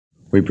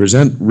we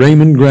present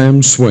Raymond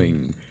Graham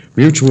Swing,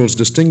 Mutual's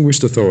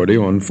distinguished authority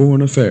on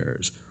foreign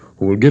affairs,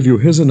 who will give you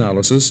his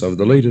analysis of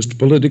the latest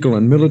political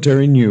and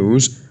military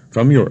news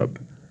from Europe.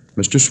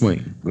 Mr.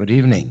 Swing. Good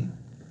evening.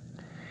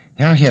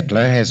 Herr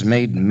Hitler has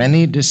made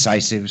many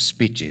decisive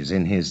speeches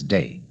in his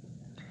day.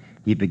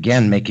 He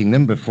began making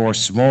them before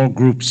small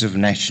groups of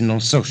National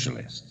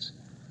Socialists.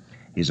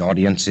 His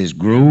audiences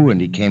grew, and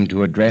he came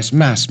to address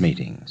mass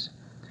meetings.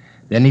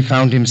 Then he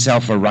found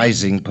himself a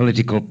rising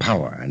political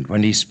power, and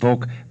when he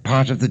spoke,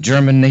 part of the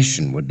German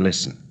nation would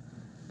listen.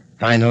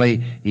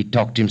 Finally, he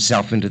talked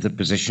himself into the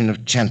position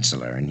of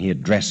Chancellor, and he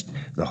addressed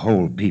the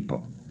whole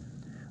people.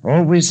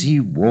 Always he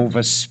wove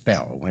a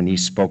spell when he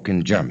spoke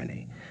in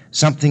Germany.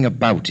 Something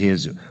about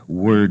his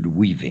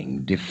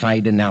word-weaving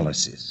defied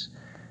analysis.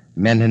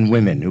 Men and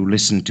women who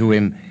listened to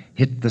him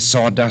hit the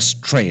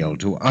sawdust trail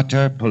to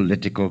utter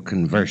political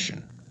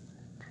conversion.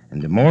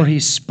 And the more he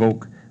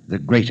spoke, the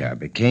greater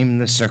became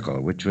the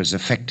circle which was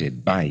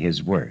affected by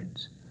his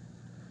words.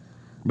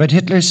 But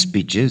Hitler's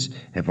speeches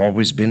have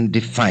always been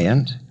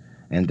defiant,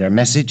 and their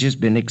message has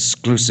been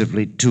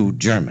exclusively to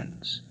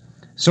Germans,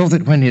 so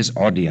that when his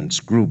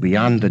audience grew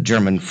beyond the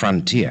German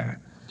frontier,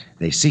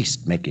 they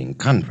ceased making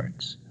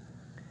converts.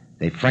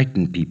 They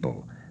frightened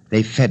people,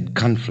 they fed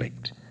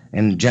conflict,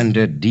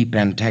 engendered deep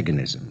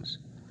antagonisms.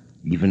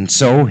 Even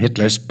so,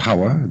 Hitler's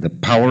power, the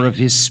power of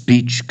his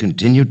speech,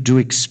 continued to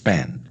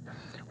expand.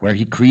 Where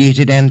he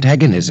created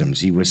antagonisms,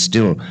 he was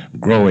still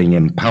growing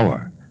in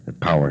power, the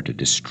power to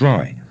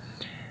destroy.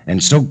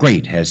 And so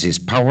great has his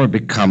power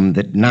become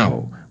that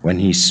now, when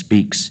he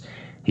speaks,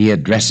 he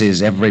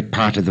addresses every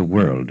part of the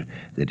world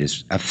that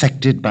is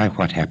affected by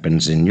what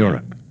happens in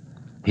Europe.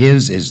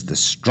 His is the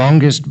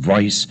strongest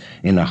voice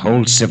in a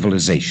whole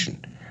civilization.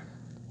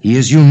 He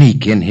is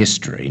unique in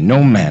history.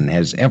 No man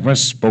has ever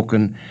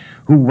spoken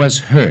who was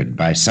heard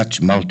by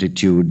such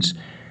multitudes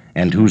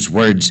and whose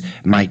words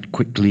might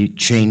quickly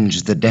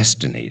change the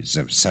destinies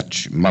of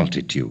such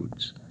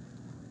multitudes.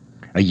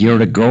 A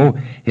year ago,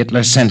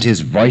 Hitler sent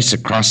his voice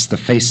across the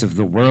face of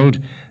the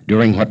world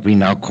during what we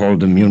now call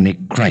the Munich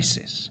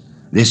crisis.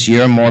 This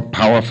year, more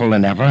powerful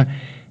than ever,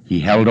 he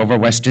held over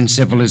Western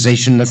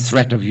civilization the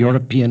threat of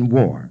European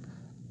war.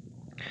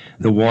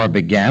 The war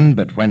began,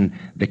 but when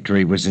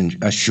victory was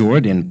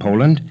assured in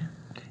Poland,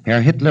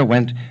 Herr Hitler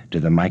went to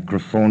the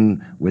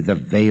microphone with a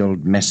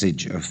veiled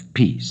message of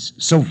peace,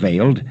 so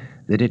veiled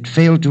that it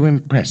failed to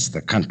impress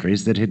the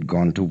countries that had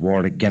gone to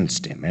war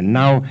against him. And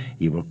now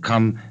he will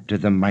come to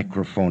the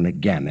microphone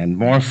again and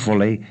more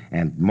fully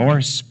and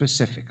more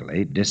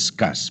specifically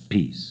discuss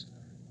peace.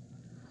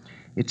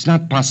 It's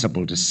not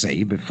possible to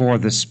say before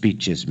the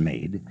speech is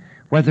made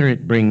whether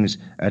it brings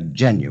a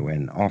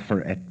genuine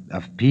offer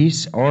of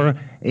peace or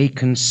a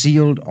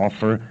concealed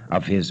offer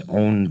of his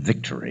own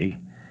victory,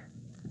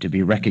 to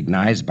be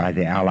recognized by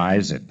the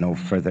Allies at no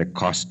further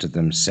cost to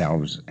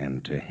themselves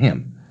and to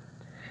him.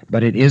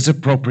 But it is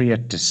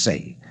appropriate to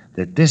say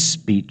that this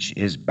speech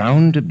is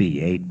bound to be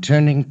a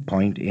turning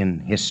point in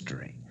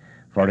history,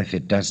 for if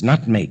it does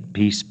not make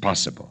peace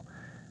possible,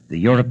 the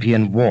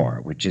European war,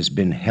 which has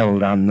been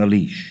held on the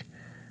leash,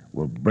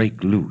 will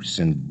break loose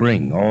and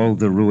bring all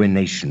the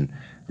ruination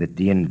that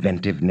the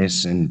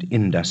inventiveness and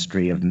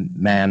industry of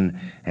man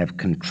have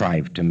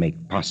contrived to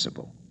make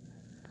possible.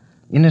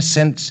 In a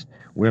sense,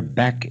 we're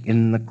back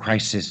in the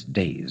crisis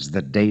days,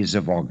 the days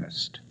of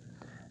August.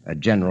 A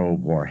general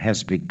war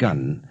has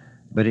begun,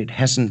 but it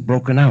hasn't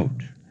broken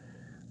out.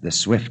 The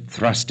swift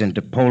thrust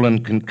into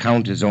Poland can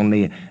count as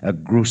only a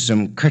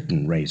gruesome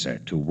curtain raiser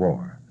to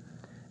war.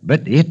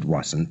 But it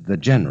wasn't the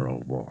general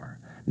war.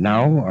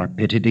 Now are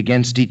pitted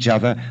against each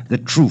other the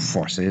true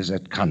forces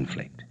at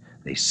conflict.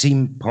 They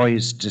seem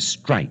poised to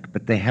strike,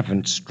 but they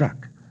haven't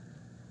struck.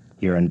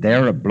 Here and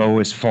there a blow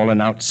has fallen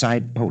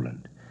outside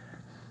Poland.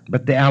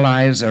 But the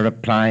Allies are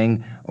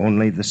applying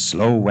only the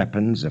slow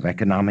weapons of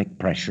economic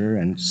pressure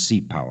and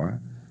sea power,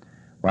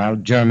 while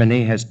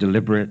Germany has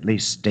deliberately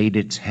stayed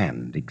its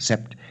hand,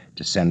 except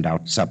to send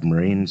out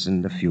submarines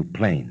and a few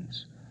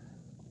planes.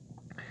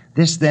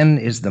 This, then,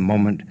 is the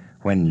moment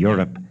when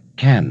Europe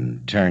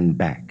can turn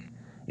back.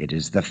 It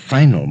is the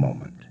final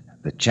moment.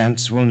 The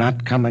chance will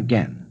not come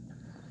again.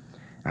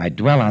 I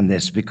dwell on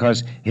this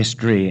because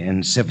history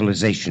and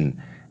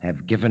civilization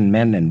have given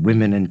men and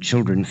women and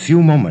children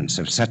few moments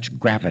of such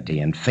gravity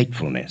and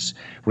fatefulness,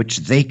 which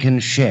they can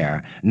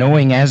share,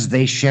 knowing as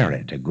they share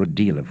it a good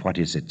deal of what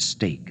is at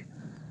stake.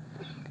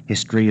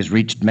 History has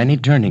reached many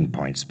turning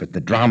points, but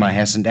the drama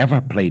hasn't ever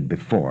played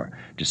before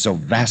to so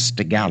vast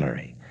a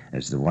gallery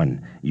as the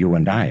one you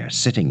and I are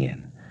sitting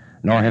in,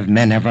 nor have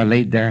men ever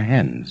laid their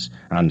hands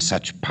on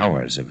such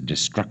powers of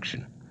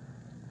destruction.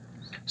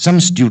 Some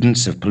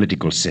students of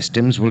political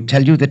systems will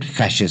tell you that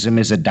fascism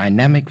is a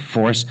dynamic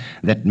force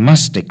that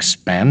must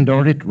expand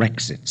or it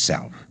wrecks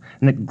itself,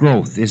 and that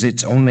growth is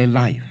its only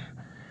life.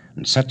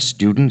 And such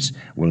students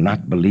will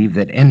not believe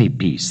that any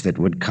peace that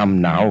would come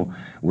now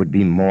would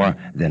be more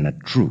than a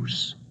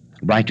truce.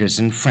 Writers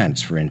in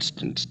France, for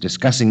instance,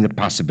 discussing the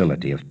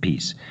possibility of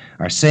peace,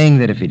 are saying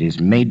that if it is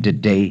made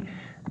today,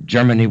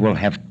 Germany will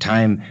have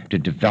time to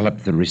develop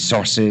the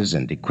resources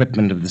and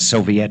equipment of the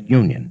Soviet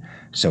Union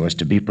so as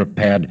to be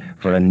prepared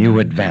for a new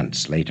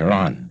advance later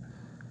on.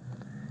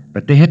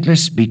 But the Hitler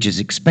speech is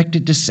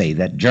expected to say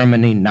that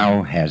Germany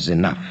now has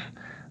enough,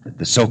 that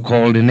the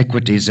so-called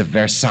iniquities of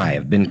Versailles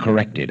have been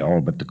corrected,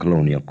 all but the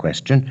colonial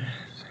question,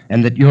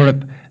 and that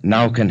Europe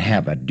now can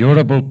have a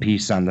durable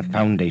peace on the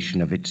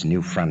foundation of its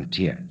new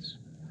frontiers.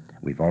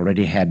 We've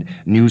already had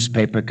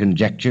newspaper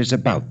conjectures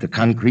about the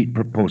concrete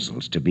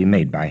proposals to be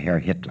made by Herr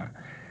Hitler.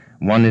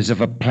 One is of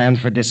a plan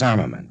for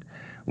disarmament.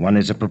 One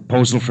is a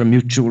proposal for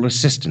mutual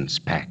assistance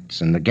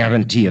pacts and the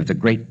guarantee of the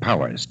great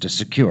powers to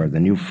secure the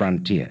new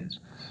frontiers.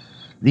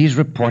 These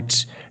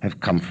reports have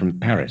come from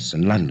Paris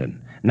and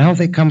London. Now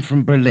they come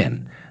from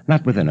Berlin,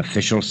 not with an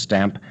official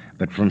stamp,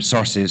 but from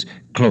sources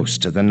close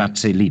to the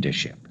Nazi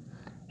leadership.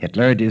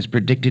 Hitler, it is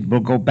predicted, will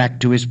go back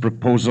to his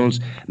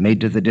proposals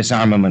made to the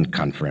disarmament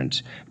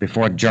conference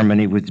before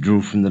Germany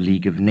withdrew from the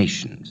League of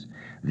Nations.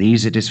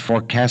 These, it is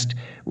forecast,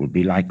 will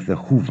be like the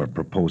Hoover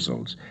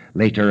proposals,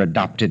 later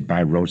adopted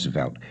by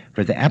Roosevelt,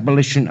 for the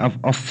abolition of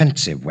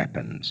offensive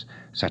weapons,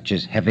 such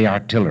as heavy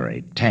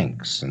artillery,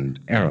 tanks,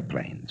 and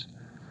airplanes.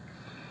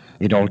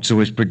 It also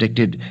is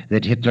predicted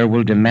that Hitler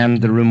will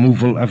demand the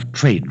removal of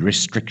trade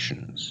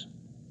restrictions.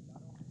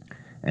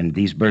 And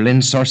these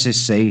Berlin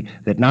sources say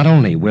that not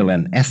only will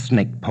an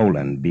ethnic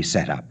Poland be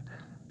set up,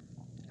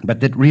 but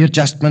that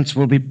readjustments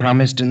will be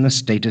promised in the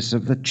status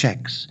of the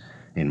Czechs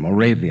in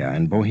Moravia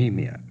and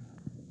Bohemia.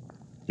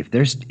 If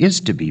there is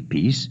to be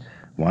peace,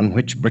 one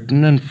which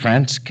Britain and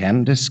France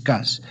can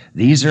discuss,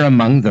 these are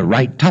among the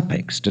right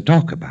topics to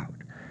talk about.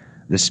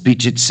 The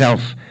speech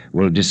itself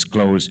will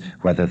disclose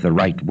whether the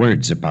right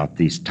words about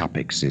these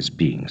topics is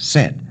being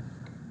said.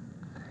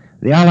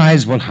 The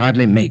Allies will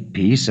hardly make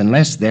peace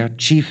unless their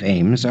chief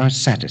aims are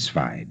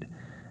satisfied,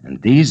 and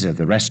these are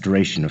the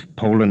restoration of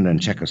Poland and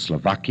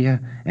Czechoslovakia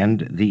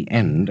and the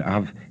end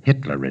of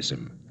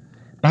Hitlerism.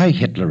 By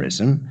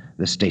Hitlerism,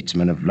 the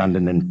statesmen of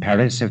London and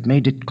Paris have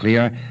made it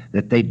clear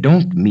that they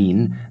don't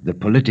mean the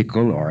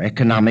political or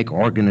economic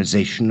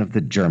organization of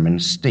the German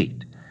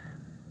state,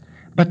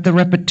 but the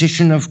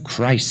repetition of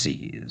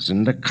crises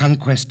and the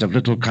conquest of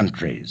little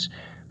countries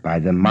by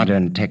the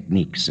modern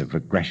techniques of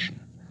aggression.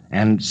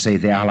 And, say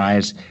the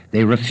Allies,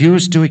 they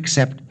refuse to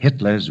accept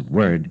Hitler's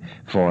word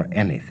for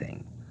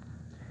anything.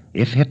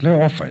 If Hitler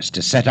offers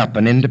to set up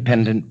an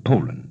independent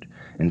Poland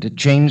and to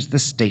change the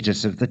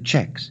status of the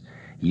Czechs,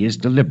 he is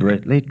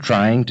deliberately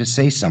trying to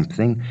say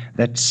something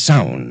that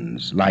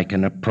sounds like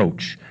an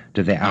approach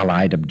to the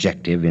Allied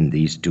objective in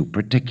these two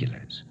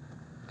particulars.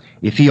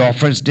 If he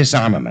offers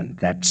disarmament,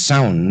 that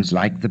sounds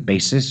like the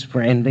basis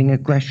for ending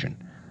aggression.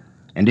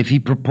 And if he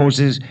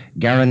proposes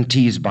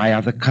guarantees by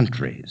other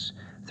countries,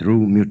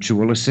 through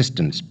mutual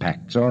assistance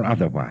pacts or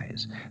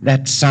otherwise,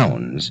 that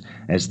sounds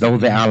as though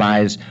the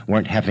Allies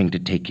weren't having to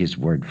take his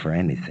word for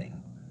anything.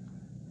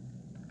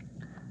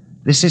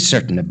 This is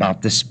certain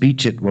about the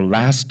speech: it will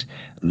last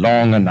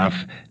long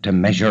enough to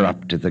measure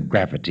up to the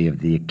gravity of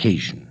the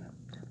occasion.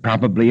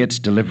 Probably its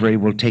delivery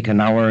will take an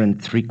hour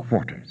and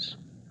 3/4.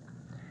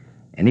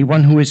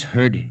 Anyone who has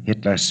heard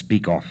Hitler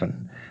speak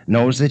often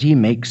knows that he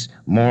makes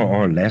more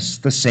or less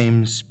the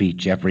same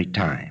speech every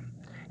time.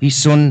 He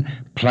soon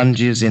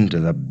plunges into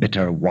the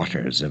bitter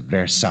waters of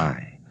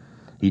Versailles.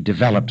 He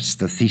develops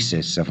the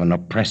thesis of an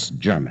oppressed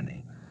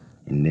Germany.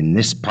 And in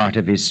this part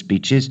of his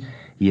speeches,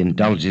 he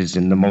indulges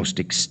in the most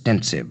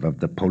extensive of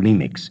the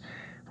polemics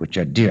which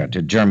are dear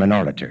to German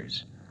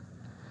orators.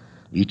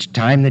 Each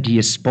time that he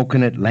has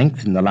spoken at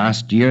length in the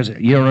last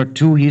year or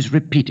two, he's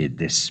repeated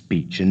this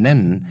speech and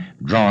then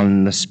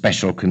drawn the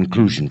special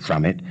conclusion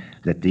from it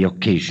that the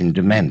occasion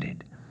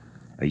demanded.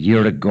 A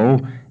year ago,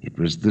 it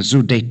was the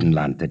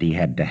Sudetenland that he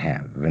had to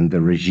have, and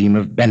the regime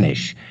of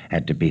Benisch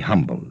had to be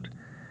humbled.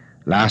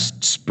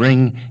 Last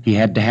spring, he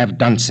had to have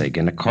Danzig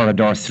and a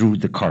corridor through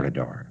the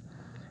corridor.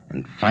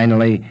 And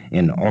finally,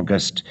 in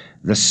August,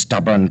 the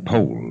stubborn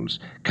Poles,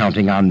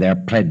 counting on their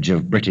pledge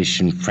of British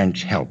and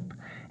French help,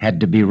 had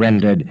to be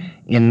rendered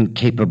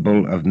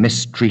incapable of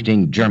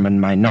mistreating German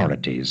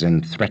minorities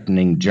and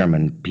threatening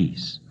German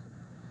peace.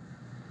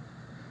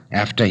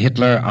 After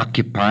Hitler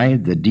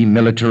occupied the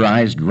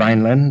demilitarized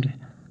Rhineland,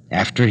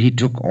 after he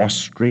took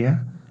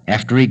Austria,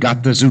 after he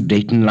got the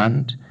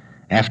Sudetenland,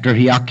 after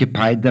he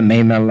occupied the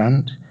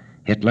Maemerland,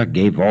 Hitler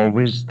gave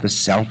always the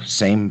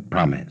self-same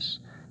promise.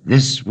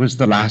 This was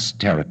the last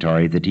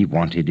territory that he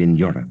wanted in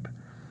Europe.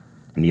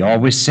 And he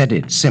always said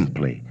it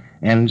simply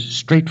and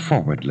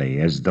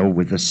straightforwardly, as though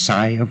with a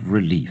sigh of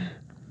relief.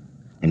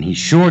 And he's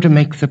sure to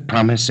make the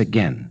promise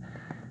again.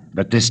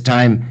 But this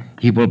time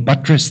he will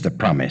buttress the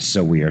promise,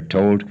 so we are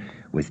told,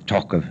 with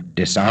talk of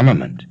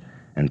disarmament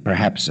and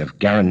perhaps of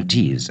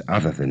guarantees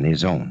other than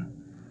his own.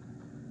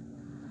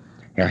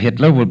 Herr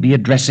Hitler will be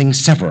addressing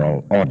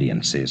several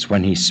audiences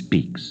when he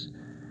speaks.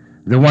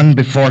 The one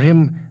before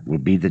him will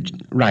be the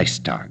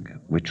Reichstag,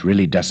 which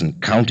really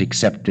doesn't count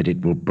except that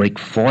it will break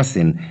forth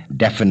in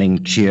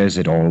deafening cheers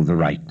at all the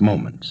right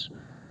moments.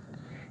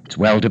 It's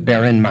well to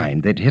bear in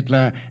mind that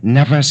Hitler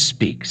never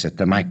speaks at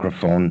the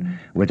microphone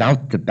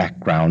without the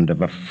background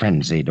of a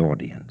frenzied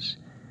audience.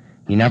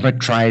 He never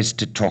tries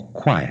to talk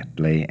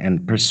quietly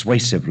and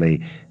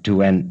persuasively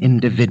to an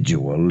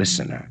individual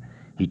listener.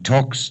 He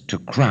talks to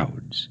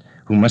crowds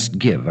who must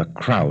give a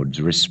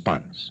crowd's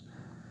response.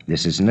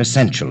 This is an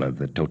essential of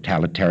the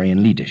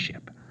totalitarian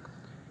leadership.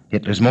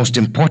 Hitler's most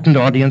important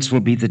audience will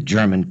be the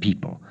German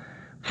people,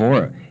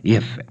 for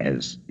if,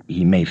 as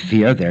he may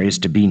fear, there is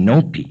to be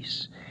no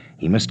peace,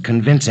 he must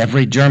convince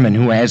every German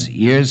who has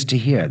ears to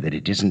hear that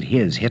it isn't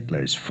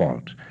Hitler's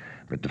fault,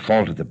 but the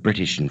fault of the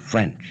British and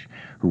French,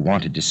 who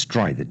want to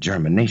destroy the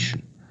German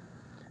nation.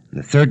 And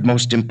the third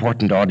most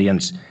important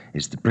audience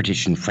is the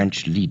British and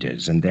French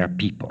leaders and their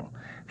people.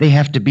 They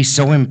have to be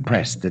so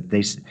impressed that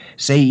they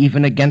say,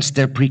 even against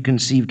their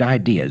preconceived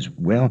ideas,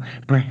 well,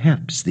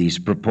 perhaps these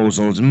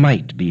proposals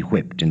might be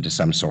whipped into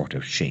some sort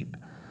of shape.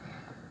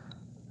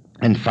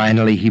 And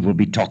finally, he will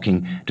be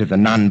talking to the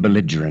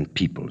non-belligerent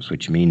peoples,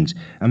 which means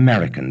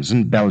Americans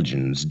and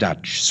Belgians,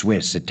 Dutch,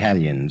 Swiss,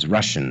 Italians,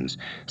 Russians,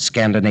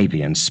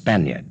 Scandinavians,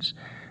 Spaniards,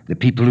 the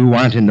people who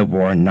aren't in the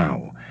war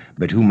now,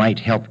 but who might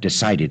help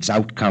decide its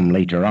outcome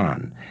later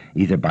on,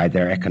 either by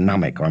their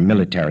economic or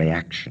military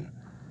action.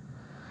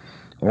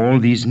 All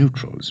these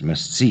neutrals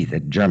must see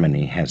that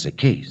Germany has a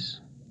case.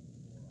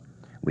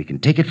 We can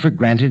take it for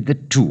granted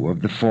that 2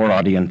 of the 4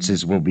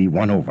 audiences will be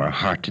won over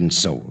heart and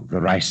soul,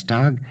 the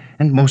Reichstag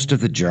and most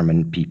of the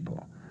German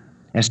people.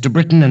 As to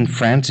Britain and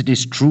France, it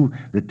is true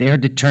that they are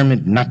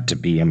determined not to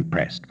be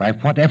impressed by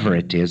whatever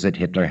it is that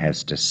Hitler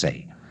has to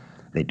say.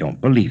 They don't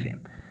believe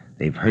him.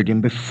 They've heard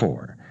him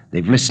before.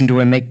 They've listened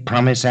to him make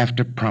promise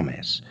after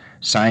promise,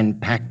 sign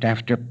pact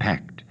after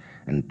pact,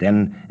 and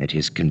then, at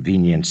his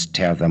convenience,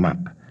 tear them up.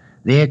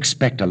 They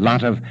expect a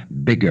lot of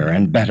bigger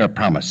and better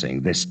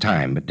promising this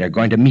time, but they're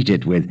going to meet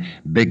it with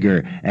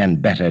bigger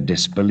and better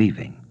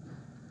disbelieving.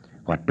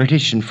 What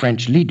British and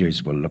French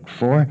leaders will look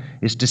for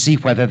is to see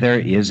whether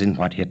there is, in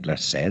what Hitler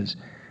says,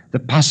 the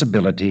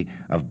possibility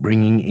of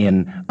bringing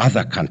in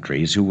other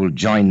countries who will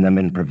join them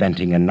in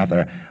preventing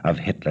another of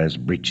Hitler's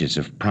breaches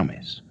of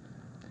promise.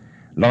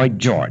 Lloyd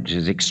George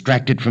has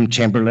extracted from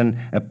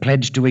Chamberlain a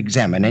pledge to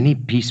examine any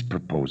peace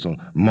proposal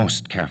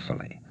most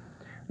carefully.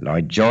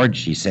 Lloyd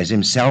George, he says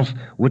himself,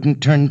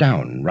 wouldn't turn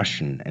down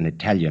Russian and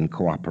Italian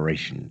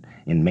cooperation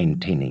in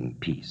maintaining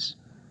peace.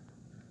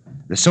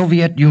 The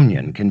Soviet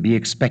Union can be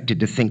expected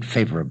to think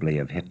favorably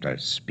of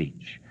Hitler's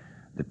speech.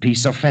 The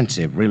peace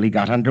offensive really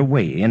got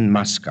underway in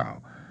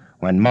Moscow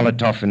when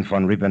Molotov and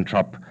von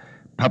Ribbentrop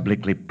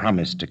publicly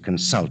promised to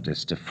consult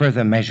as to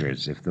further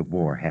measures if the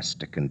war has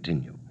to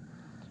continue.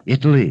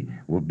 Italy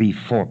will be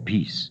for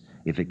peace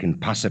if it can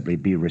possibly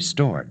be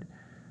restored.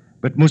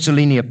 But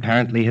Mussolini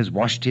apparently has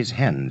washed his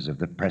hands of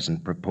the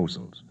present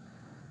proposals.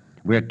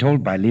 We are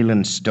told by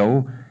Leland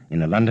Stowe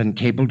in a London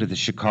cable to the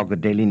Chicago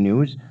Daily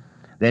News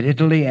that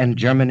Italy and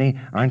Germany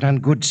aren't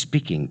on good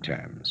speaking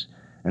terms,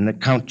 and that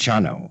Count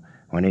Ciano,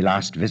 when he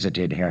last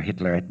visited Herr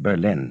Hitler at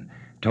Berlin,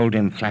 told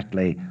him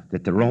flatly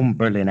that the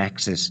Rome-Berlin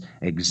axis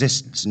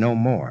exists no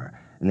more,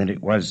 and that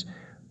it was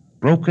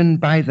broken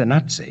by the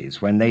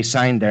Nazis when they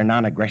signed their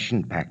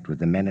non-aggression pact with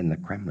the men in the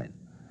Kremlin.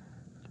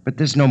 But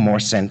there's no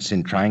more sense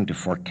in trying to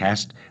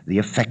forecast the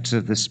effects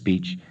of the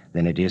speech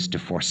than it is to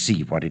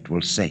foresee what it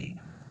will say.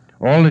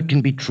 All that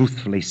can be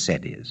truthfully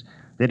said is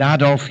that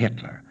Adolf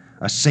Hitler,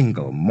 a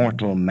single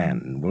mortal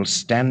man, will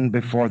stand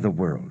before the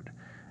world,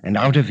 and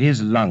out of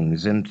his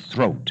lungs and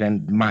throat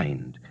and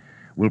mind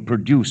will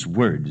produce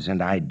words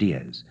and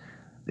ideas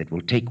that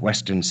will take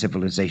Western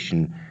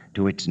civilization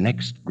to its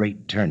next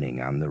great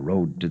turning on the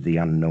road to the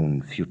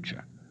unknown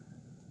future.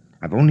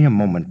 I've only a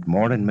moment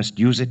more and must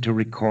use it to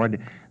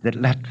record that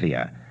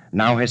Latvia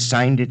now has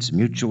signed its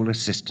mutual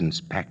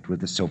assistance pact with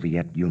the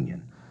Soviet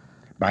Union.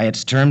 By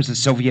its terms, the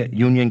Soviet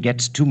Union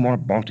gets 2 more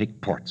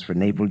Baltic ports for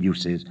naval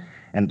uses,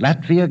 and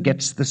Latvia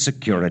gets the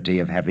security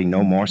of having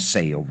no more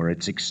say over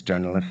its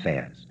external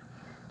affairs.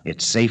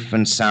 It's safe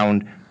and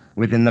sound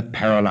within the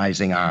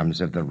paralyzing arms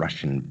of the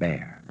Russian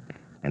bear.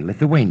 And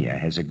Lithuania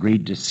has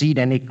agreed to cede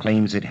any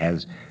claims it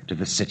has to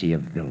the city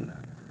of Vilna.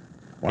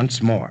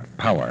 Once more,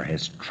 power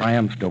has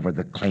triumphed over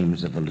the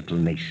claims of a little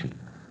nation.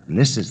 And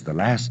this is the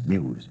last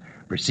news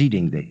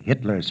preceding the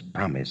Hitler's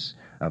promise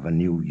of a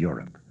new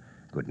Europe.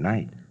 Good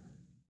night.